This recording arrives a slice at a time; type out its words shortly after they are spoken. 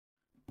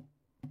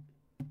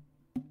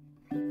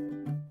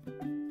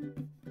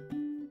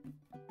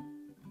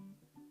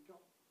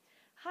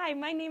Hi,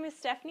 my name is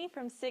Stephanie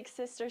from Six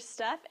Sisters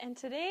Stuff, and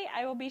today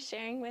I will be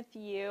sharing with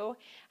you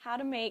how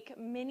to make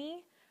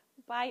mini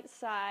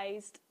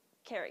bite-sized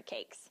carrot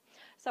cakes.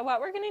 So what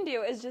we're going to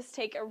do is just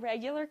take a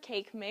regular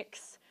cake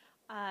mix,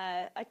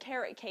 a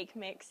carrot cake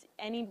mix,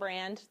 any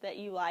brand that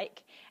you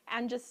like,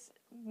 and just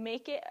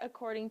make it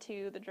according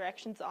to the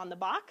directions on the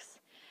box.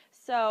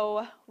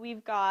 So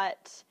we've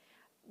got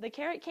the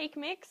carrot cake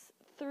mix,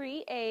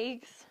 3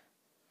 eggs,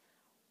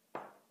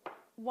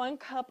 1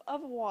 cup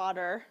of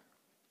water,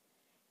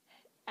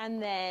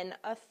 and then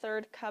a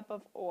 1/3 cup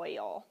of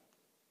oil.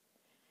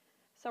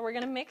 So we're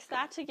going to mix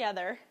that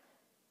together,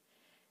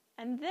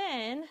 and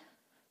then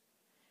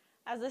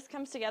as this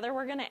comes together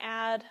we're going to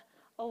add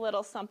a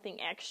little something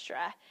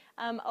extra.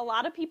 A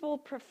lot of people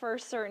prefer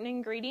certain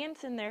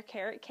ingredients in their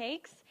carrot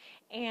cakes,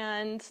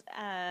 and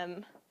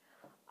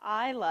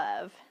I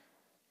love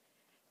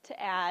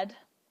to add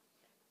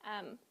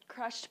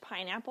crushed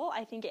pineapple.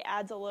 I think it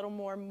adds a little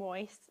more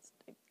moist,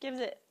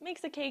 makes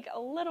the cake a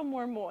little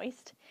more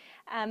moist.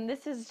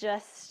 This is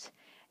just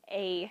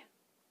a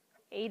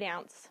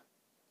 8-ounce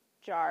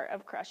jar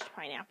of crushed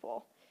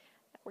pineapple.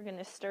 We're going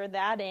to stir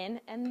that in,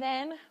 and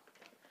then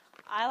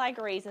I like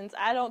raisins.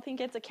 I don't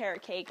think it's a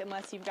carrot cake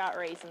unless you've got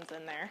raisins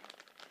in there.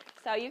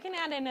 So you can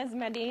add in as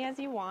many as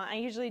you want. I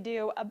usually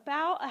do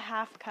about a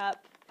 1/2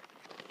 cup,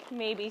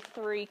 maybe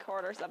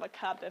 3/4 of a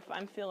cup if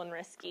I'm feeling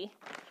risky.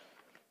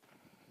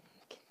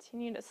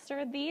 Continue to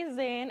stir these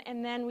in,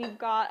 and then we've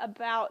got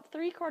about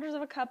 3/4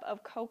 of a cup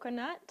of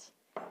coconut.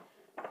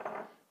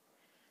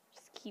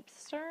 Just keep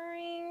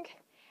stirring.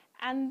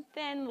 And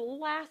then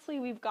lastly,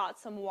 we've got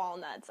some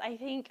walnuts. I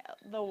think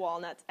the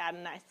walnuts add a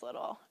nice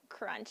little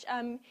crunch.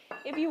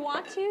 If you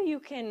want to, you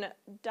can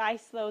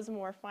dice those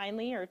more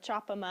finely or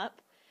chop them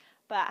up,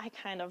 but I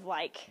kind of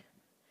like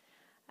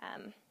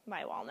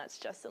my walnuts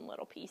just in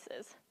little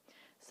pieces.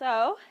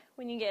 So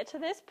when you get to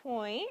this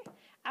point,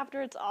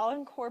 after it's all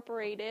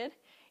incorporated,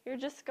 you're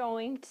just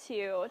going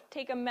to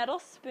take a metal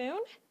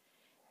spoon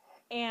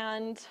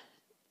and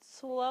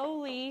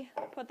slowly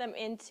put them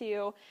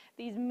into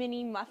these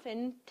mini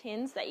muffin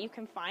tins that you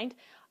can find.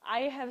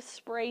 I have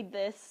sprayed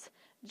this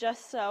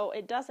just so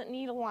it doesn't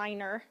need a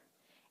liner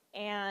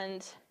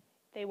and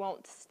they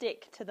won't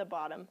stick to the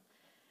bottom.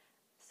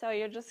 So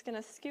you're just going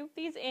to scoop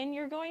these in.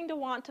 You're going to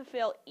want to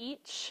fill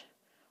each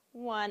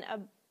one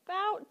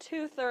about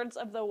 2/3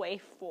 of the way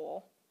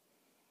full.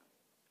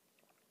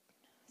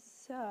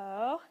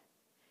 So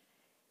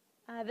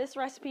this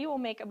recipe will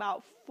make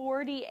about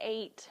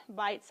 48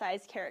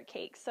 bite-sized carrot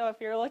cakes. So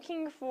if you're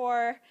looking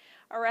for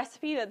a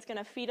recipe that's going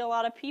to feed a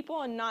lot of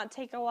people and not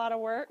take a lot of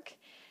work,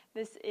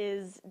 this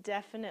is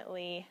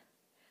definitely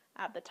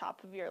at the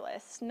top of your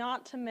list.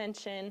 Not to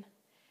mention,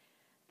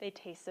 they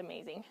taste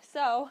amazing.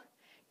 So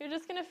you're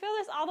just going to fill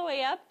this all the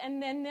way up,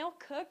 and then they'll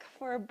cook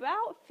for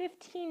about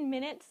 15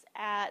 minutes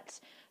at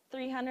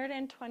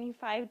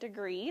 325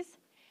 degrees.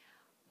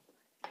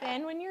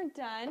 Then when you're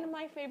done,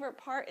 my favorite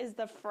part is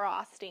the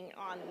frosting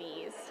on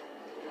these.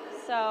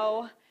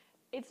 So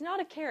it's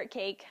not a carrot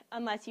cake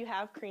unless you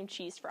have cream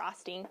cheese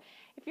frosting.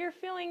 If you're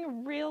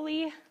feeling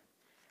really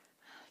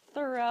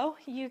thorough,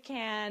 you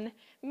can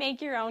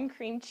make your own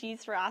cream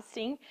cheese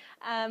frosting.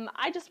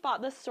 I just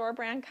bought the store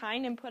brand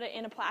kind and put it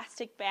in a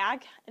plastic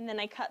bag, and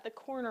then I cut the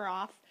corner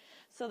off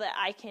so that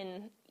I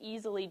can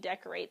easily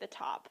decorate the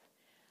top.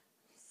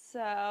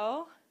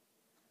 So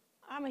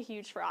I'm a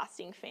huge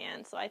frosting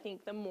fan, so I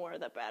think the more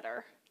the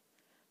better.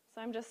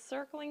 So I'm just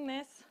circling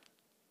this.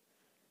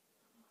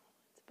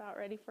 It's about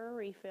ready for a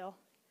refill.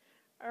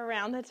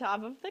 Around the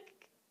top of the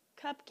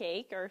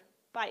cupcake or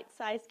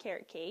bite-sized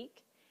carrot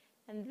cake.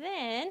 And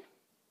then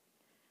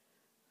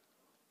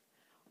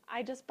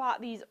I just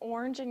bought these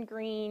orange and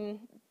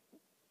green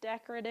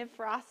decorative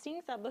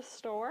frostings at the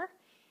store.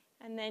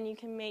 And then you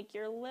can make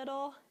your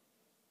little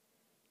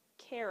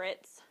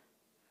carrots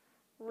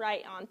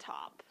right on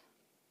top.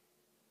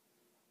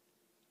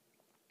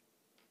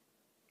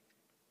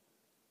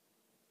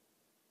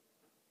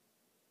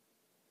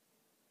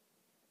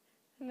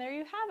 And there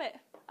you have it,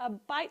 a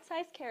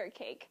bite-sized carrot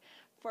cake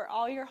for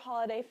all your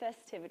holiday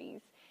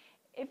festivities.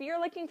 If you're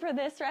looking for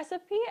this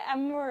recipe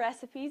and more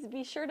recipes,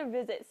 be sure to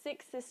visit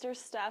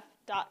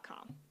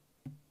sixsistersstuff.com.